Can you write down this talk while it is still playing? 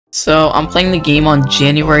So I'm playing the game on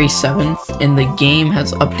January 7th, and the game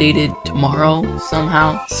has updated tomorrow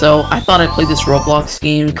somehow. So I thought I'd play this Roblox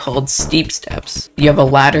game called Steep Steps. You have a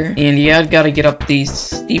ladder, and you gotta get up these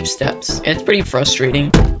steep steps. It's pretty frustrating.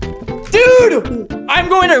 Dude! I'm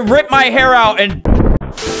going to rip my hair out and...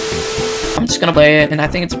 I'm just gonna play it, and I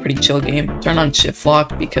think it's a pretty chill game. Turn on shift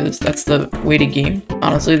lock because that's the way to game.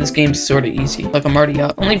 Honestly, this game's sort of easy. Like, I'm already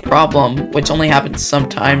up. Only problem, which only happens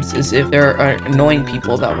sometimes, is if there are annoying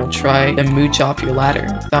people that will try to mooch off your ladder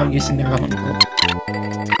without using their own.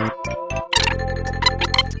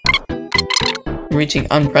 Reaching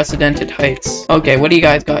unprecedented heights. Okay, what do you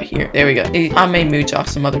guys got here? There we go. I may mooch off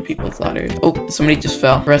some other people's ladders. Oh, somebody just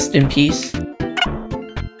fell. Rest in peace.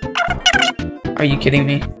 Are you kidding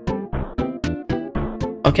me?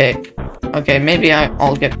 Okay, maybe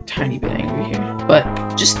I'll get a tiny bit angry here, but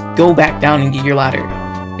just go back down and get your ladder.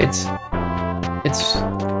 It's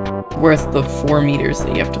worth the 4 meters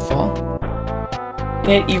that you have to fall.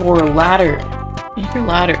 Get your ladder. Get your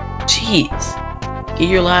ladder. Jeez. Get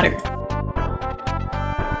your ladder.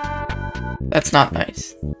 That's not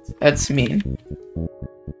nice. That's mean.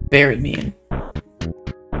 Very mean.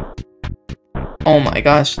 Oh my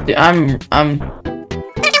gosh. I'm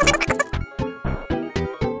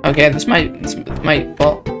Okay, this might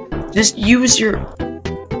fall. Just use your...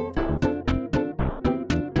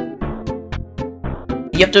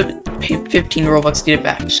 You have to pay 15 Robux to get it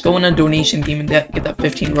back. Just go in a donation game and get that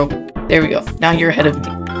 15 Robux. There we go. Now you're ahead of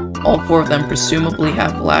me. All 4 of them presumably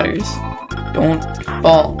have ladders. Don't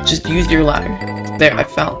fall. Just use your ladder. There, I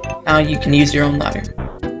fell. Now you can use your own ladder.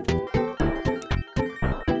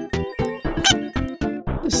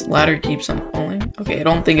 This ladder keeps on falling. Okay, I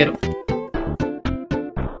don't think it'll...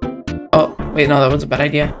 Oh, wait, no, that was a bad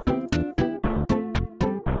idea.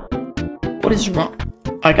 What is wrong?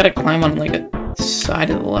 I gotta climb on, like, a side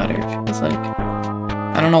of the ladder. It's like...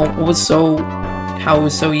 I don't know how it was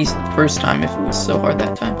so easy the first time if it was so hard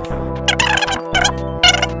that time.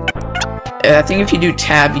 I think if you do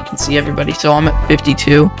tab, you can see everybody. So I'm at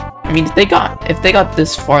 52. I mean, if they got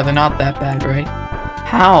this far, they're not that bad, right?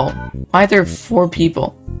 How? Why are there 4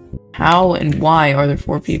 people? How and why are there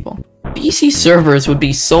 4 people? PC servers would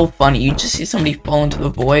be so funny. You just see somebody fall into the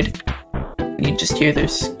void, and you just hear their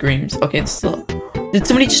screams. Okay, it's still... Did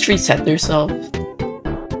somebody just reset themselves?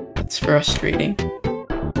 That's frustrating.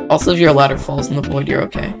 Also, if your ladder falls in the void, you're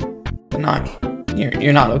okay. But not...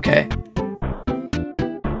 You're not okay.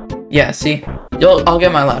 Yeah, see? I'll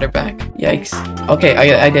get my ladder back. Yikes. Okay,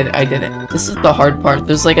 I did it. This is the hard part.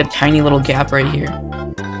 There's like a tiny little gap right here.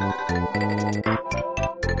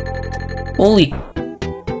 Holy...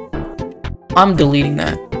 I'm deleting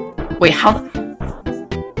that. Wait, how?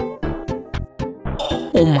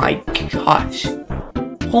 Oh my gosh.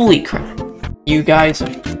 Holy crap. You guys are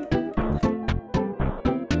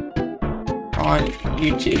on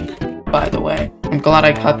YouTube, by the way. I'm glad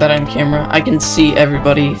I caught that on camera. I can see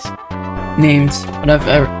everybody's names, but I've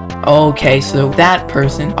ever... Okay, so that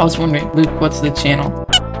person... I was wondering, Luke, what's the channel?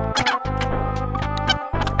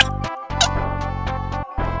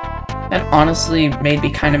 That honestly made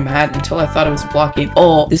me kind of mad until I thought it was blocking.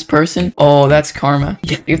 Oh, this person? Oh, that's karma.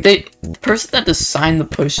 If the person that designed the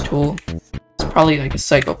push tool is probably like a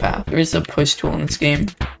psychopath. There is a push tool in this game.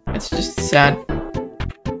 It's just sad.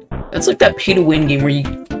 That's like that pay-to-win game where you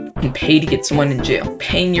can pay to get someone in jail.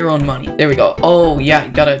 Paying your own money. There we go. Oh, yeah,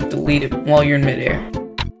 you gotta delete it while you're in midair.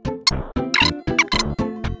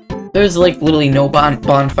 There's like literally no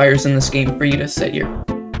bonfires in this game for you to set your...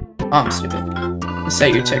 Oh, I'm stupid.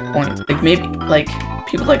 Set your checkpoint. Like, maybe, like,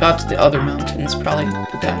 people that got to the other mountains probably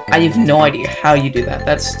did that. I have no idea how you do that.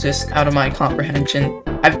 That's just out of my comprehension.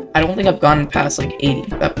 I don't think I've gone past, like,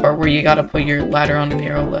 80. That part where you gotta put your ladder on a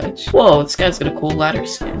narrow ledge. Whoa, this guy's got a cool ladder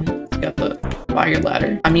skin. He's got the fire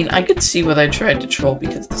ladder. I mean, I could see what I tried to troll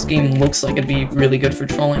because this game looks like it'd be really good for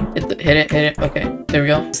trolling. Hit it. Okay, there we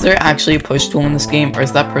go. Is there actually a push tool in this game, or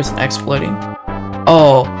is that person exploiting?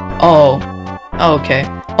 Oh, okay.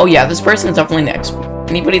 Oh yeah, this person is definitely next.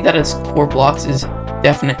 Anybody that has 4 blocks is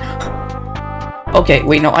definite. Okay,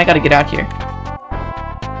 wait, no, I gotta get out here.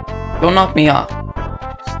 Don't knock me off.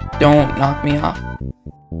 Don't knock me off.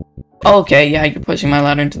 Okay, yeah, you're pushing my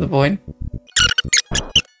ladder into the void.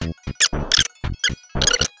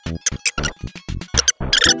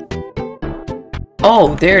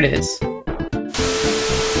 Oh, there it is.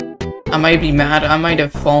 I might be mad. I might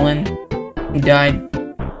have fallen and died.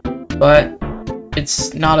 But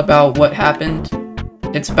it's not about what happened.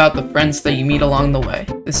 It's about the friends that you meet along the way.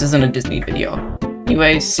 This isn't a Disney video.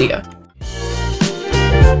 Anyways, see ya.